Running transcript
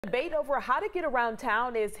Debate over how to get around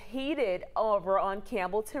town is heated over on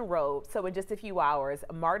Campbellton Road. So in just a few hours,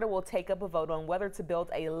 MARTA will take up a vote on whether to build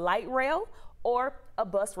a light rail or a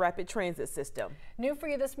bus rapid transit system. New for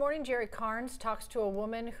you this morning, Jerry Carnes talks to a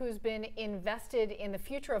woman who's been invested in the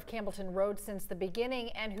future of Campbellton Road since the beginning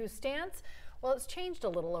and whose stance, well, it's changed a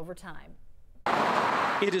little over time.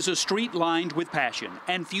 It is a street lined with passion,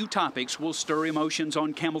 and few topics will stir emotions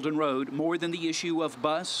on Campbellton Road more than the issue of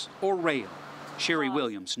bus or rail. Sherry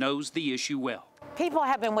Williams knows the issue well. People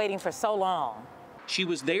have been waiting for so long. She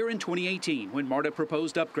was there in 2018 when MARTA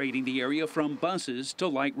proposed upgrading the area from buses to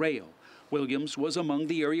light rail. Williams was among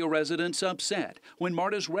the area residents upset when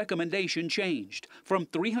MARTA's recommendation changed from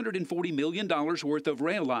 $340 million worth of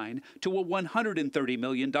rail line to a $130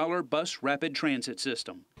 million bus rapid transit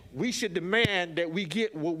system. We should demand that we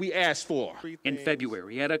get what we asked for. In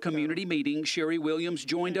February, at a community meeting, Sherry Williams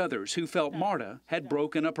joined others who felt MARTA had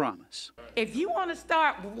broken a promise. If you want to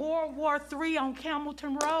start World War III on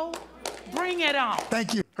Campbellton Road, bring it on.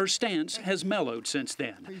 Thank you. Her stance has mellowed since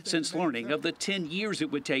then, since learning of the 10 years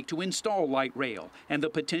it would take to install light rail and the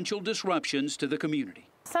potential disruptions to the community.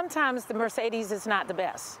 Sometimes the Mercedes is not the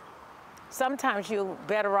best. Sometimes you're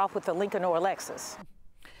better off with a Lincoln or a Lexus.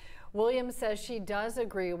 Williams says she does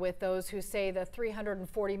agree with those who say the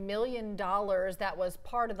 $340 million that was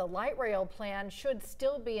part of the light rail plan should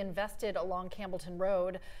still be invested along Campbellton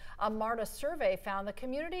Road. A MARTA survey found the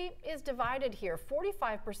community is divided here,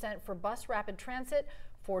 45% for bus rapid transit,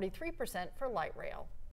 43% for light rail.